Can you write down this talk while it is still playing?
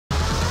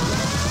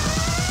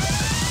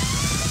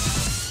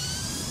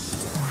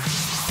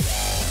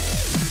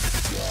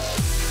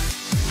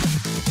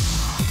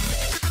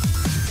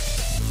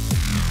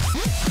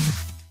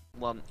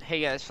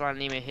Hey guys,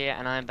 Flyinglema here,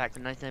 and I'm back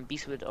with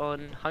 99BEastwood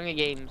on Hunger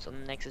Games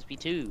on Nexus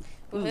V2.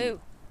 Woohoo!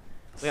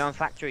 We're on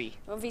Factory.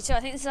 We're on V2. I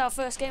think this is our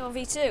first game on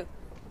V2.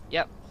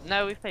 Yep.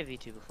 No, we've played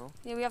V2 before.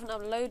 Yeah, we haven't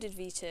uploaded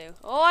V2.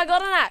 Oh, I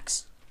got an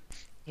axe!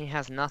 He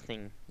has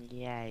nothing.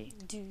 Yay.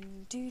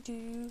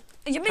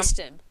 You missed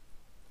him.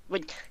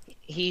 Wait,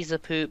 he's a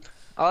poop.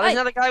 Oh, there's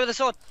another guy with a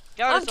sword.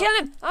 I'm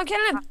killing him. I'm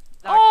killing him.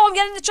 Oh, I'm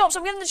getting the chops.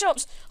 I'm getting the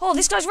chops. Oh,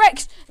 this guy's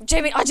wrecked.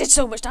 Jamie, I did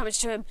so much damage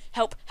to him.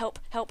 Help, help,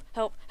 help,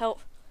 help,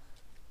 help.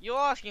 You're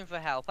asking for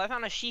help. I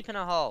found a sheep in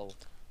a hole.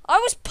 I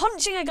was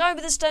punching a guy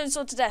with a stone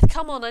sword to death.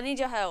 Come on, I need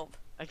your help.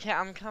 Okay,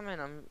 I'm coming.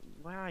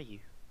 Where are you?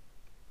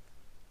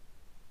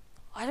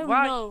 I don't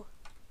know.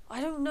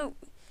 I don't know.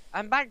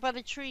 I'm back by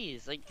the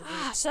trees. Like.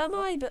 So am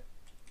I, but.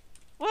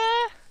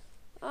 Where?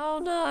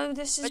 Oh no,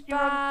 this is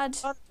bad.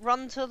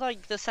 Run to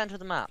like the center of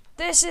the map.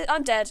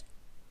 I'm dead.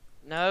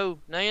 No,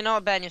 you're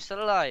not, Ben. You're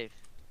still alive.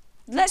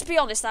 Let's be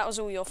honest, that was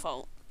all your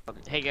fault.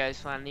 Hey guys,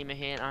 Flyinglema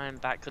here, and I'm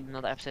back with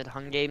another episode of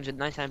Hunger Games with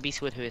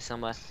 99BEastwood, who is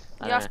somewhere.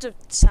 You have to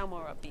sound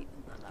more upbeat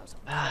than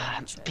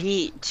that.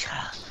 Beat.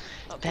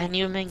 Ben,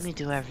 you make me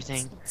do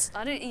everything.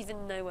 I don't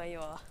even know where you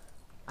are.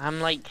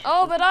 I'm like.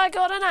 Oh, but I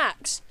got an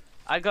axe.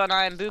 I got an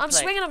iron boot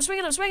plate. I'm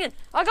swinging.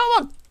 I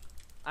got one.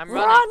 I'm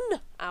running.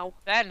 Run! Ow.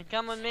 Ben,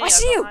 come with me. I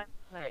see you.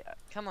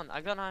 Come on,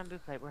 I got an iron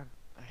boot plate. Run.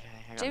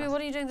 Okay, Jamie,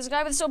 what are you doing? There's a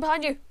guy with a sword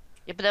behind you.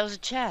 Yeah, but there was a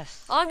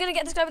chest. I'm gonna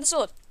get this guy with the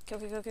sword. Kill.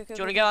 Do you want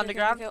to go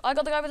underground? I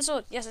got the guy with the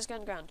sword. Yes, let's go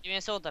underground. Give me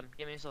a sword then.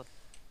 Give me a sword.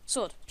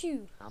 Sword.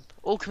 Pew.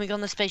 Oh, can we go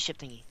on the spaceship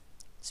thingy?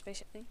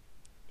 Spaceship thing?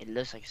 It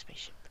looks like a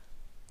spaceship.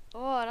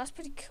 Oh, that's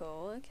pretty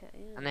cool. Okay.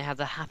 Yeah. And they have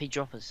the happy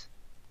droppers.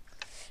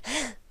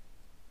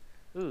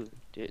 Ooh,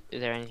 is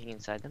there anything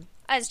inside them?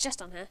 Oh, it's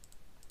just on here.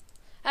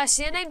 I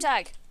see a name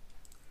tag.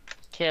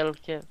 Kill.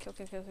 Kill.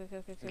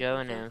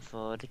 Going in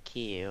for the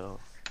kill.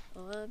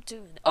 Oh, I'm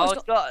doing it. Oh,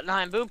 it's got an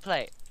iron boot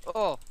plate.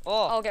 Oh,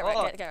 get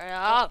right.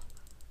 Oh.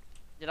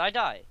 Did I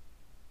die?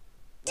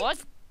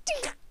 What?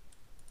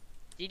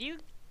 Did you?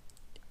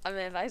 I mean,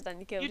 if I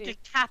accidentally killed you. You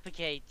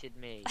decapitated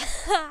me.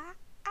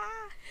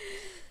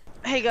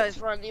 Hey guys,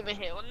 Flyinglema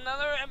here with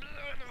another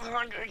episode of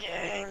Hunger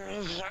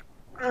Games.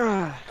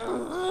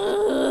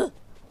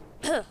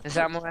 Is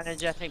that more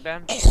energetic,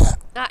 Ben?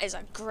 That is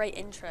a great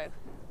intro.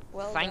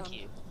 Well Thank done.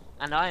 you.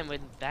 And I am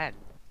with Ben.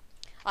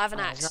 I have an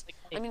axe.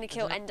 I'm going to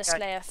kill Ender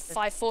Slayer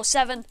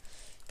 547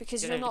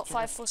 because you're not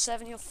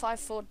 547, you're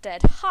 54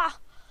 dead. Ha!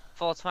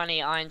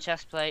 420 iron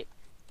chest plate.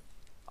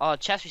 Oh,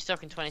 chest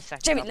restock in 20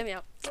 seconds. Jamie, let me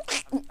out.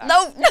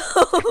 No!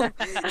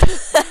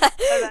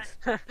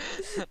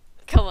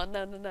 Come on,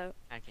 no.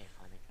 Okay,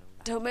 fine.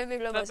 Don't make me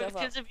blow myself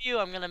up. Because of you,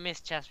 I'm gonna miss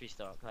chest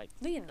restock. Like.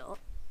 No, you're not.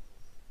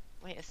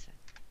 Wait a sec.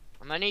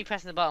 I'm only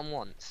pressing the button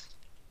once.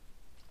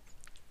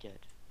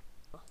 Good.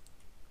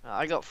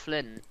 I got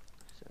flint.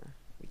 So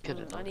we could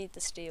have. I need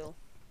the steel.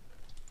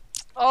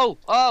 Oh,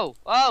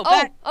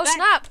 Ben,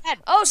 snap! Ben.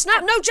 Oh,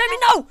 snap! No, Jamie,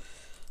 no!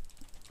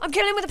 I'm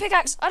killing him with a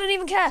pickaxe. I don't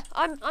even care.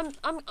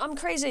 I'm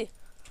crazy.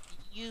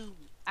 You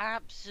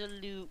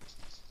absolute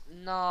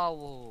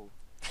narwhal.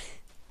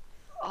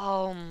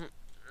 Oh,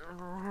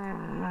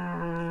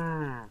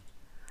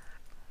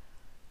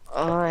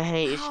 I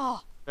hate you,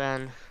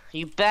 Ben.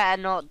 You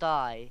better not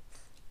die.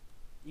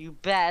 You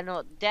better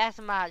not. Death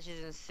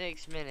matches in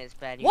 6 minutes,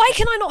 Ben. Why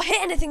can I not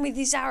hit anything with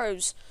these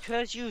arrows?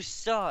 Because you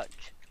suck.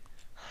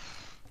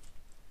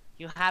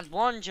 You had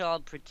one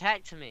job,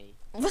 protect me.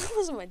 That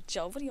wasn't my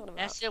job. What are you on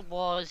about? Yes, it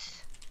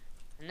was.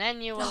 And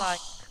then you were like,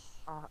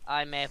 oh,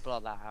 I may have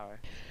blocked that arrow.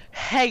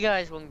 Hey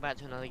guys, welcome back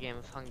to another game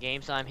of Hunger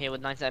Games. I'm here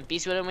with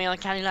 99BEastwood and we are on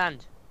Candyland.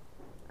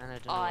 And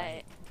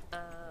I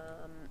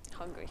am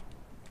hungry.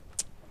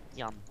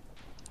 Yum.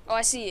 Oh,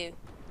 I see you.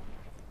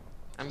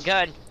 I'm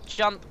good.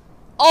 Jump.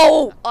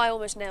 Oh! I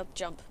almost nailed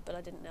jump, but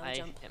I didn't nail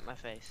jump. I hit my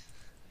face.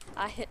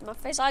 I hit my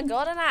face. I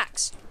got an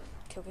axe.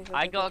 Kill.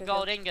 I got a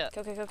gold ingot.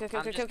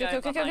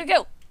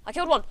 Kill. I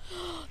killed one.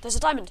 There's a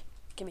diamond.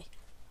 Gimme.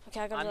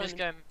 Okay, I got a diamond. I'm just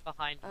going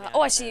behind you.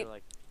 Oh, I see you.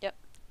 Yep.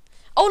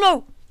 Oh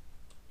no!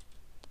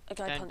 A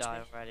guy punched me.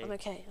 Already. I'm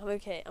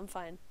okay. I'm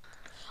fine.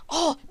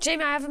 Oh,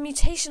 Jamie, I have a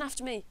mutation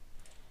after me.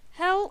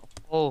 Help!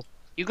 Oh,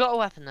 you got a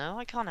weapon though?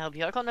 I can't help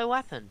you. I got no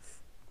weapon.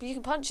 But you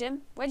can punch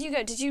him. Where do you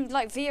go? Did you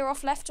like veer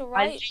off left or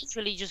right? I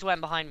literally just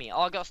went behind me.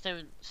 Oh, I got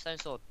a stone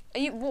sword. Are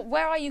you?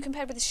 Where are you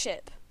compared with the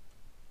ship?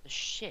 The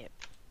ship?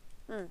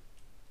 Hmm.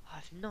 I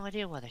have no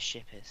idea where the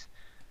ship is.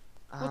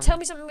 Well, tell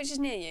me something which is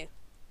near you.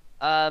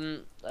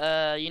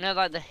 You know,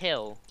 like the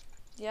hill.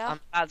 Yeah.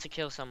 I'm about to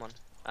kill someone.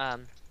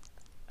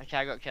 Okay,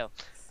 I got killed.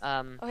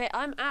 Okay,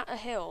 I'm at a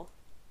hill.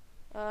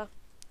 Oh,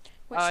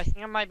 I think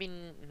I might be.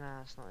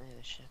 Nah, it's not near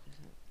the ship, is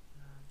it?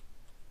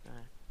 No.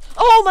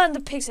 Oh man, the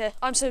pig's here.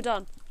 I'm so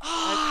done.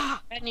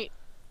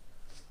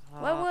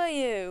 Where were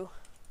you?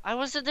 I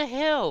was at the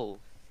hill.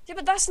 Yeah,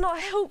 but that's not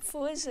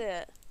helpful, is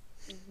it?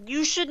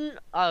 You shouldn't.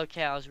 Oh,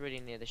 okay, I was really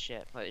near the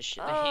ship. Like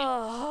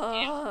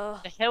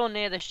the hill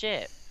near the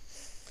ship.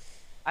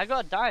 I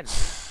got a diamond.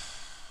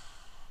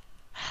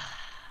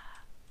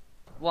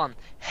 One.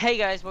 Hey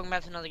guys, welcome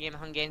back to another game of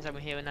Hunger Games. I'm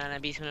here with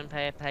 99BEastwood and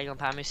playing on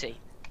Pamusi.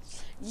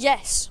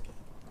 Yes.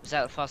 Was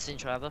that the fastest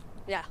intro ever?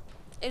 Yeah.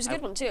 It was a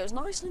good one too. It was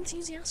nice and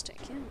enthusiastic.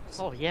 Yes.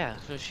 Oh yeah,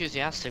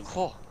 enthusiastic.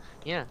 Oh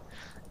yeah.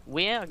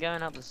 We are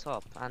going up the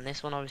top, and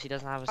this one obviously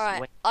doesn't have a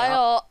Alright, way I up.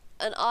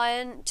 got an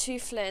iron, 2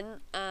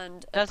 flint,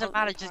 and a Doesn't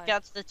matter. pumpkin Just pie.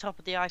 get to the top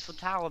of the Eiffel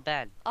Tower,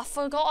 Ben. I've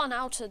forgotten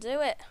how to do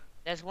it.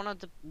 There's one of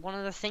the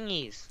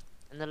thingies,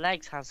 and the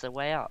legs has the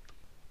way up.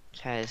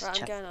 Okay, it's Right, I'm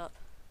chest. going up.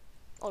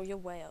 Oh, you're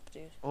way up,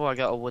 dude. Oh, I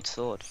got a wood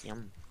sword.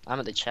 Yum. I'm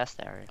at the chest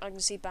area. I can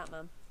see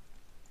Batman.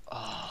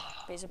 Oh,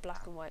 But he's a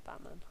black and white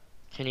Batman.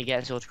 can you get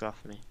his autograph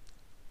for me?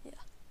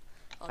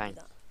 I'll Thanks.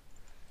 do that.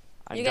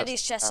 I You got get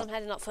these chests, I'm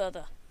heading up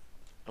further.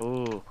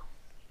 Ooh,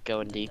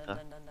 going Dun, deeper. dun,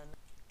 dun,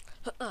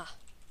 dun, dun.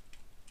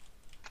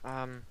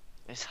 Ah.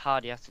 It's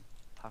hard. You have to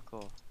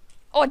parkour.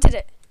 Oh, I did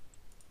it!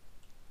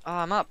 Oh,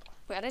 I'm up.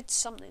 Wait, I did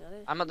something, I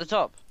did. I'm at the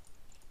top.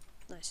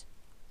 Nice.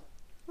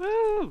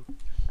 Woo!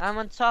 I'm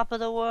on top of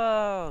the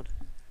world.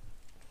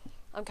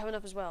 I'm coming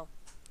up as well.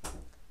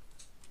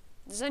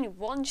 There's only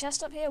one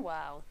chest up here?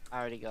 Wow. I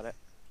already got it.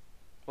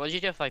 What did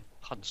you do if I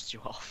punched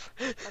you off?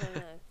 I don't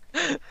know.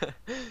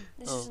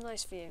 This is a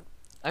nice view.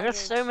 I got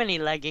so many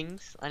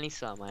leggings. I need to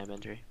start my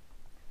inventory.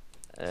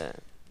 We're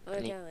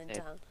Need going to.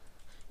 down.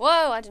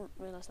 Whoa, I didn't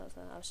realise that was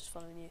there. I was just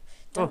following you.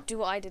 Don't Oh. do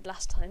what I did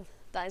last time.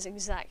 That is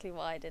exactly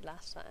what I did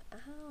last time.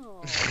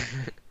 Ow.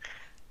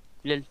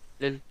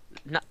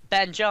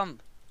 Ben,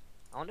 jump!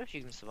 I wonder if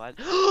you can survive.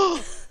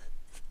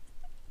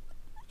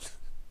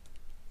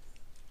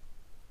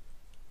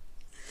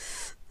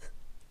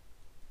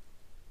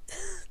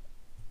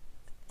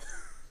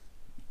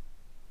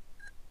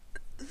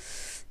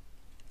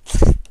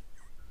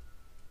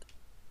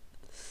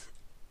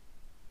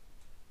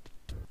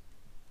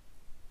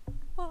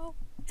 Wow.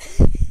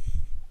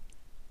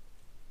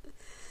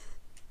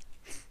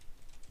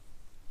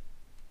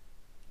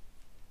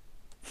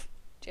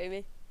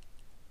 Jamie.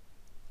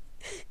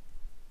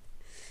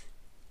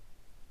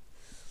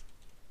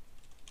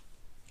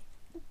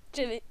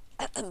 Jimmy.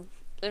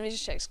 Let me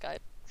just check Skype.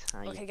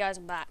 How you- Okay, guys,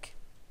 I'm back.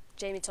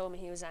 Jamie told me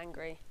he was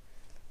angry.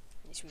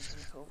 He's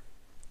really cool.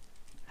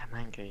 I'm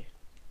angry.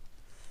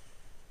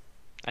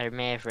 I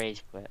may have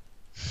rage quit.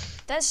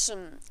 There's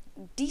some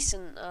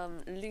decent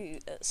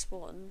loot at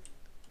spawn.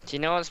 Do you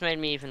know what's made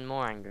me even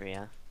more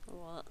angrier?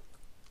 What?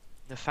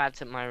 The fact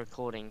that my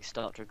recording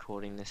stopped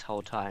recording this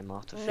whole time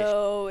after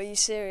No, are you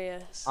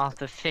serious?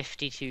 after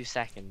 52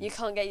 seconds. You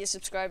can't get your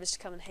subscribers to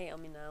come and hate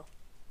on me now.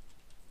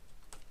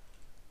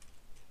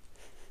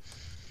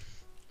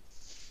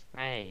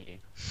 Hey.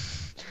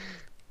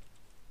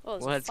 Oh,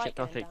 there's Words a fight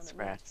cannot going down at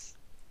night. express.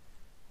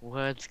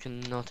 Words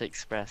cannot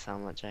express how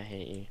much I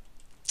hate you.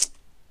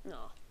 No.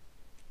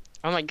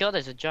 Oh my god,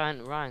 there's a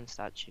giant Ryan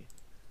statue.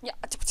 Yeah.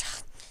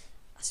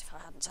 As if I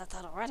hadn't said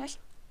that already.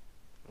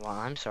 Well,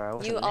 I'm sorry, I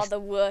wasn't You are listening. the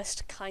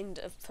worst kind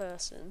of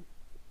person.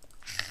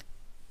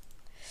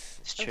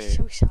 It's I'm true.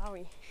 so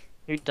sorry.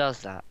 Who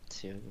does that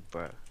to a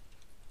bro?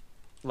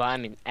 Well, I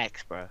mean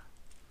ex-bro.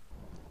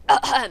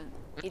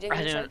 You doing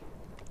I the don't.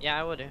 Yeah,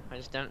 I would do. I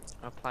just don't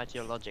apply to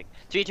your logic.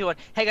 3, 2, 1.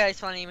 Hey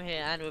guys, Flyinglema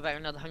here, and we're back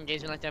with another Hunger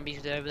Games. Like down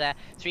beastwood over there.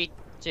 3,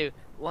 2,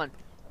 1.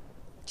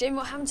 Jim,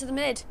 what happened to the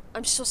mid?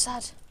 I'm so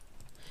sad.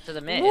 To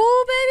the mid.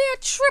 Whoa, baby, a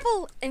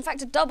triple! In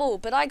fact, a double,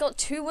 but I got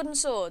 2 wooden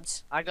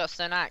swords. I got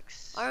stone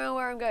axe. I don't know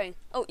where I'm going.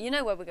 Oh, you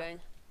know where we're going.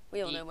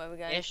 We all know where we're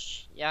going.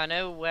 Ish. Yeah, I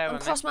know where I'm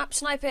I'm cross-map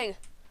sniping.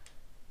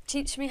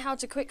 Teach me how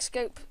to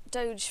quick-scope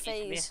doge Teach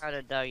me phase. how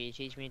to doggy.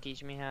 Teach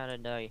me how to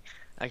doggy.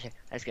 Okay,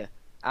 let's go.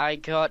 I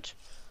got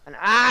an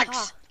axe.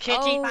 Ah.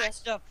 Kitty, Oh, back yes.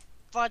 the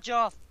fudge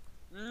off.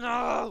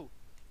 No.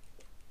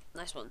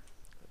 Nice one.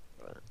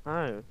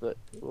 Oh, but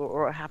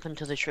what happened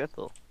to the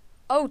triple?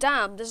 Oh,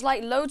 damn, there's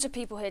like loads of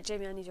people here.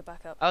 Jamie, I need your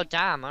backup. Oh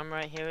damn, I'm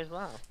right here as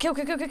well. Kill,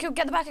 kill, kill, kill, kill.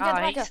 Get the backer, get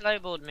the Oh, he backer.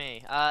 slowballed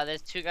me.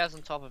 There's 2 guys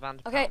on top of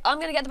Andy. Okay, I'm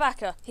gonna get the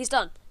backer. He's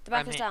done. The I'm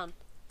backer's here. down.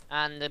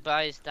 And the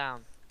buy is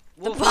down.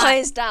 The Wolf buy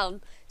is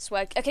down.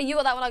 Swag. Okay, you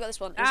got that one, I got this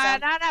one. He's Ah,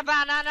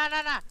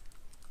 down. no.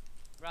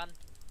 Run.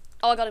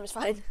 Oh, I got him, it's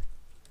fine.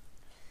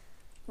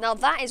 Now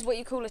that is what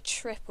you call a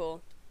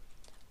triple.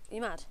 Are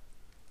you mad?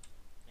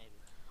 Maybe.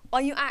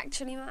 Are you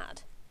actually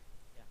mad?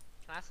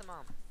 Can I have some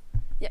arm?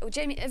 Yeah, well,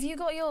 Jamie, have you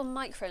got your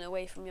microphone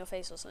away from your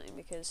face or something?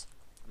 Because...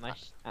 Am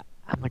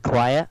I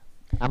quiet?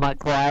 Am I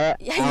quiet?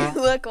 Yeah,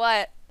 you were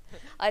quiet.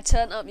 I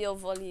turned up your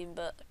volume,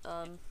 but,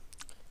 that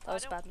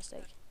was a bad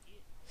mistake.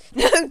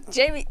 No,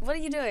 Jamie, what are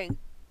you doing?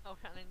 I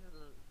ran into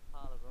the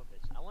pile of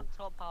rubbish. I want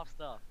top half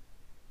stuff.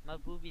 My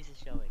boobies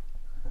are showing.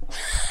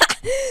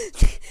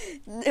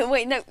 No,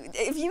 wait, no.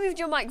 If you moved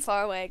your mic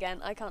far away again,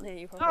 I can't hear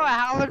you No, properly. I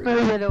haven't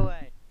moved it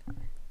away.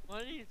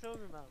 What are you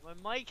talking about?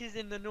 My mic is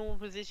in the normal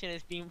position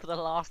it's been for the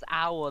last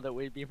hour that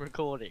we've been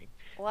recording.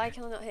 Why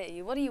can I not hear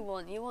you? What do you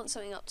want? You want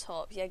something up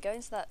top? Yeah, go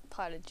into that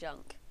pile of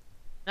junk.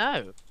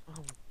 No. Oh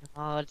my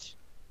god.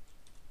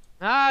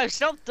 No,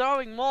 stop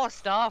throwing more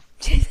stuff.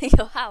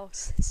 Your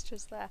house. It's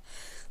just there.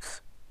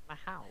 My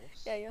house.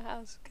 Yeah, your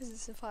house, because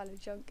it's a pile of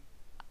junk.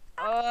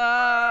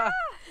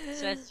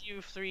 Says you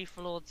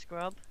 3-floored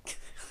scrub.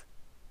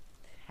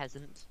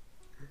 Peasant.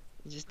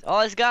 Just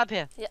let's go up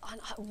here. Yeah,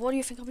 what do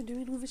you think I've been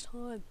doing all this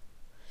time?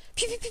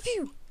 Pew pew pew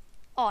pew.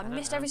 Oh, I don't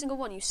missed know. every single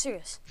one. You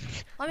serious?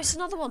 I missed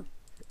another one.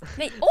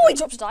 Mate. Oh, he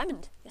dropped a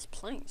diamond. Yes,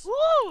 please.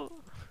 Woo!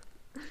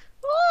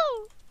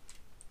 Woo!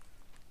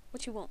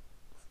 What you want?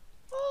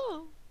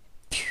 Woo!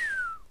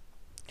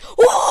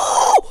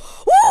 Oh!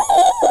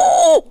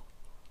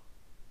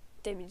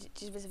 Damien,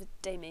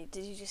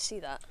 did you just see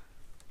that?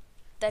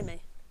 Damien.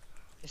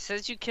 It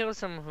says you killed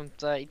someone from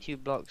 32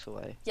 blocks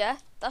away. Yeah,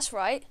 that's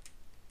right.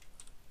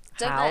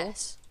 Don't How?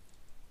 mess.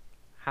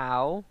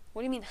 How?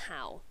 What do you mean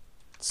how?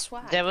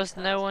 Swag. There was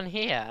you no said. one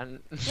here. And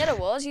Yeah, there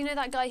was. You know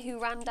that guy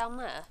who ran down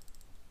there?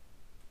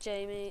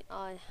 Jamie,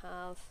 I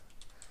have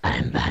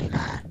I'm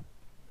Batman.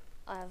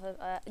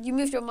 a. You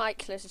moved your mic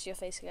closer to your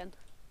face again.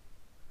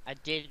 I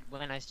did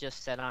when I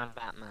just said I'm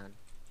Batman.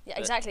 Yeah, But-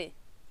 exactly.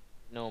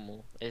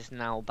 Normal is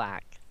now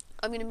back.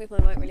 I'm gonna move my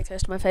mic really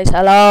close to my face.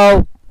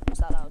 Hello. Was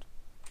that loud?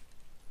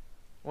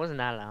 Wasn't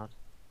that loud?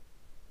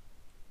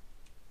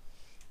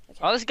 Okay.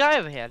 Oh, this guy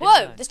over here. I didn't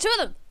Whoa! know. There's 2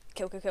 of them.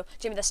 Kill.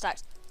 Jamie, they're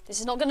stacked. This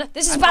is not gonna.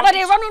 This is a I'm bad not-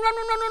 idea.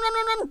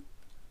 Run.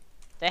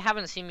 They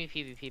haven't seen me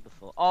PvP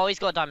before. Oh, he's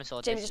got a diamond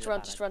sword. Jamie, This just is a run.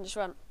 bad Just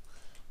run.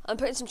 I'm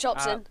putting some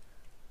chops in.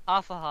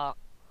 Half a heart.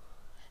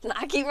 Nah,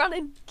 keep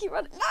running.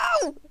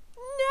 No.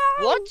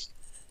 What?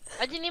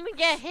 I didn't even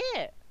get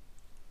hit.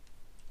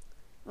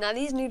 Now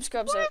these noob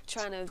scrubs are What?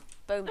 trying to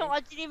bone me. No,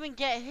 I didn't even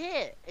get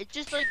hit. It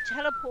just like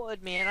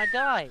teleported me and I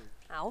died.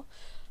 Ow.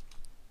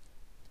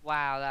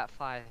 Wow, that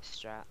fire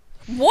strat.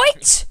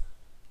 What?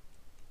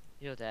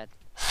 You're dead.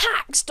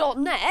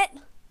 Hacks.net?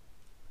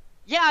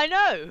 Yeah, I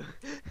know.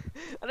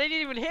 And they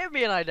didn't even hit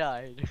me and I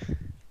died.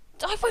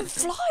 I went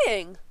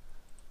flying.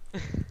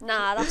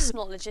 Nah, that's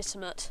not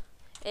legitimate.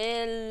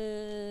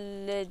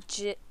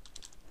 Illegit.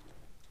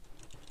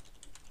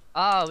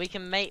 Oh, we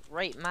can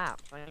rate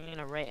maps. I'm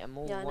gonna rate them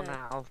all Yeah, I 1 know.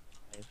 out of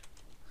 5.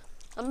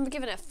 I'm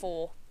giving it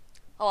 4.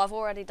 Oh, I've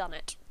already done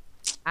it.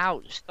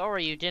 Ouch,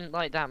 sorry you didn't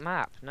like that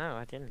map. No,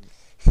 I didn't.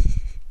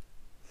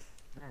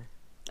 I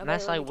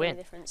Unless bet I it won't make any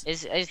win.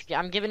 difference.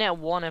 I'm giving it a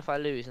 1 if I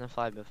lose and a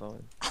 5 if I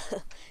win.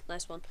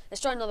 Nice one. Let's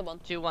try another one.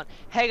 2-1.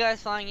 Hey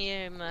guys,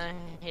 Flyinglema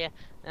here.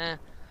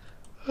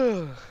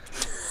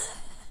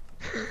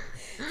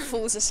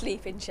 Falls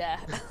asleep in chair.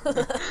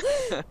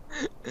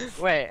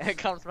 Wait, it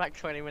comes back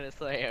 20 minutes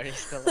later and he's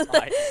still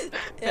alive.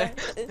 Yeah.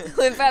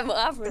 In fact, what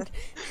happened?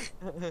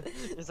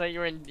 It's like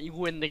you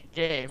win the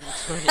game.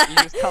 You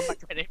just come back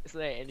 20 minutes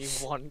later and you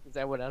won because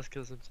everyone else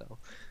kills himself.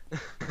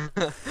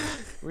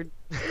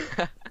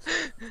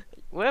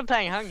 We're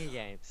playing Hunger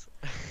Games.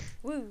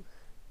 Woo.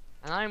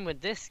 And I'm with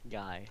this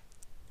guy,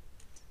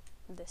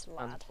 This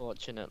lad.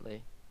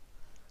 unfortunately.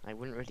 I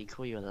wouldn't really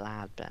call you a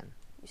lad, Ben.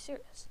 You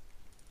serious?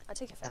 I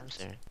take I'm offense.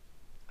 sorry.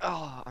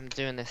 Oh, I'm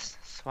doing this.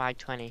 Swag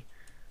 20.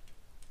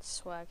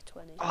 Swag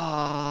 20.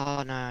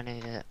 Oh, no, I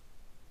needed it.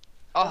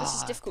 Oh, this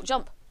is a difficult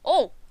jump.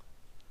 Oh!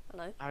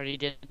 Hello. I already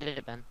did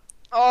it, Ben.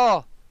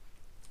 Oh!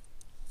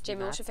 Jamie,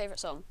 Mad. what's your favourite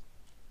song?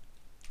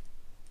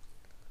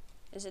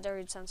 Is it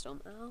Derry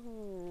Sandstorm?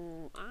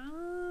 Ow.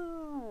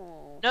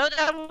 Ow. No,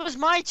 that was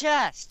my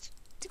chest!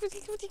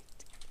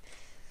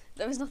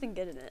 There was nothing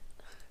good in it.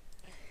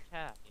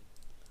 Yeah.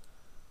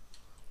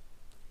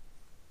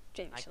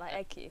 Jamie, shall I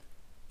egg you?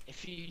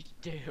 If you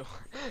do,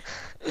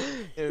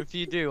 if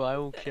you do, I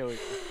will kill you.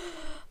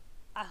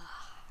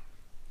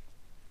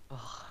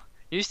 Oh,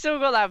 you still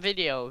got that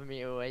video of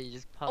me where you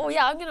just punched. Oh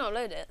yeah, I'm gonna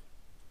upload it.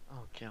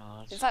 Oh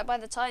god. In fact, by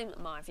the time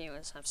my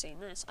viewers have seen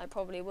this, I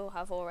probably will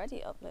have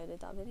already uploaded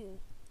that video.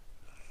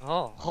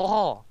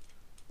 Oh.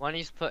 One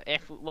is put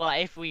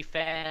if we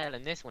fail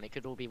in this one, it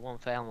could all be one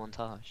fail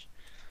montage.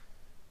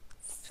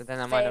 So then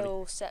I might not be.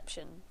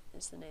 Failception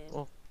is the name.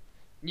 Oh.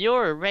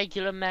 You're a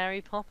regular Mary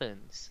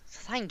Poppins.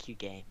 Thank you,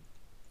 game.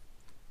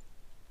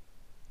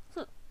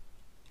 Huh.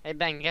 Hey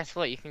Ben, guess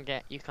what? You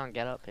can't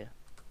get up here.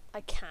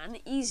 I can,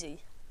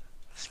 easy.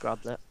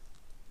 Scrublet.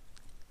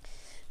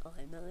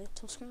 I'm a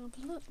little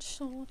scrublet,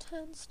 short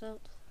and stout.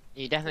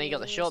 You definitely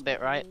got the short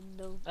bit right.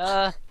 No.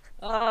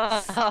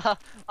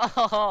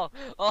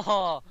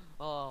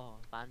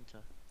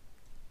 Banter.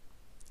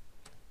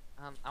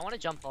 I want to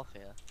jump off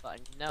here, but I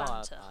know I'll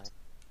Banter. die.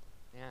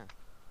 Yeah.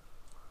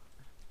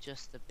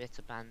 Just a bit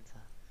of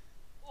banter.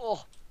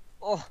 Oh,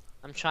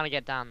 I'm trying to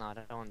get down now. I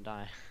don't want to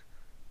die.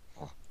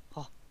 Oh.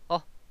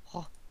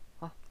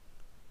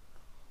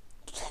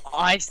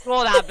 I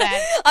saw that,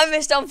 Ben. I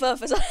missed on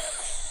purpose.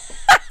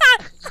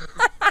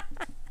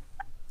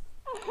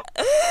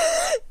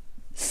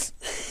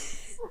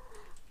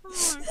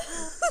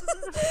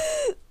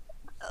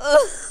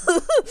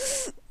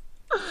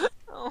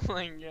 Oh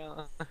my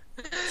god.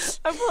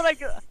 I thought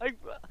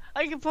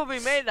I could probably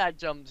make that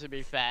jump, to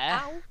be fair.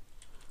 Ow.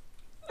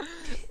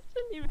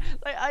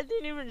 I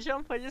didn't even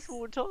jump, I just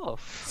walked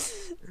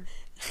off.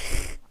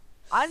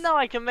 I know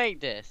I can make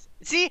this.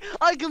 See,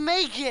 I can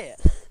make it.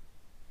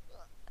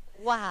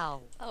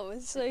 Wow. That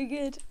was so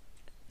good.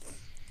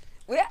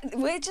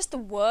 We're just the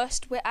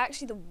worst. We're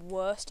actually the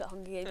worst at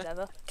Hunger Games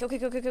ever.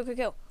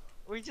 Kill.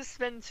 We just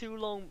spend too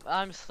long.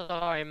 I'm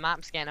sorry,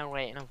 map's getting a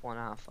rating of 1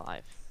 out of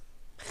 5.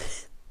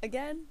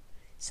 Again?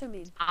 So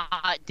mean.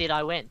 Did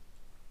I win?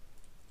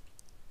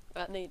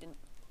 No, you didn't.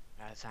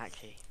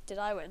 Exactly. Did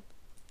I win?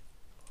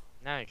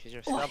 No, because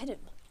you're a Oh, I scrub. hit him.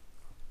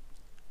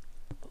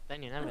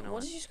 Then you never know.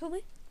 What did you just call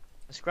me?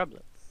 A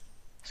scrublet.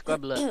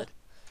 Scrublet.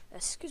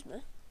 Excuse me.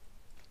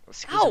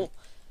 Excuse Ow! me.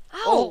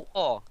 Ow!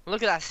 Oh,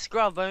 look at that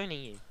scrub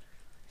owning you.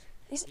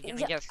 You're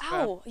gonna get scrubbed.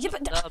 Ow! Yeah,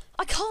 but Scrubbed.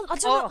 I can't. I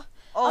don't know.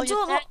 Oh, I you're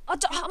don't know. dead. I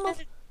don't. You're I'm dead.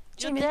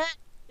 You're Jamie. dead.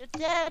 You're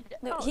dead.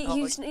 No, Oh,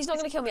 he's not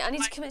going to kill me. I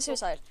need to commit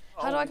suicide.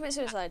 How do I commit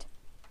suicide?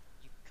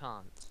 You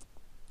can't.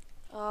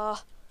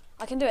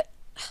 I can do it.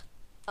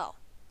 Oh.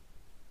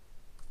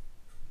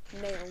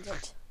 Nailed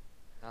it.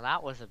 Now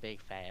that was a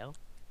big fail.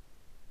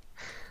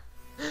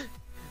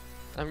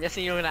 I'm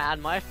guessing you're gonna add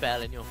my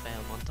fail in your fail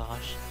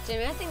montage.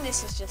 Jamie, I think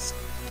this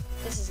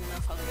is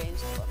enough on the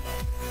games for one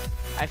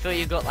day. I feel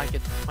you got like a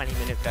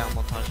 20-minute fail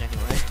montage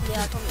anyway.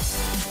 Yeah, I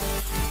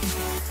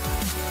promise.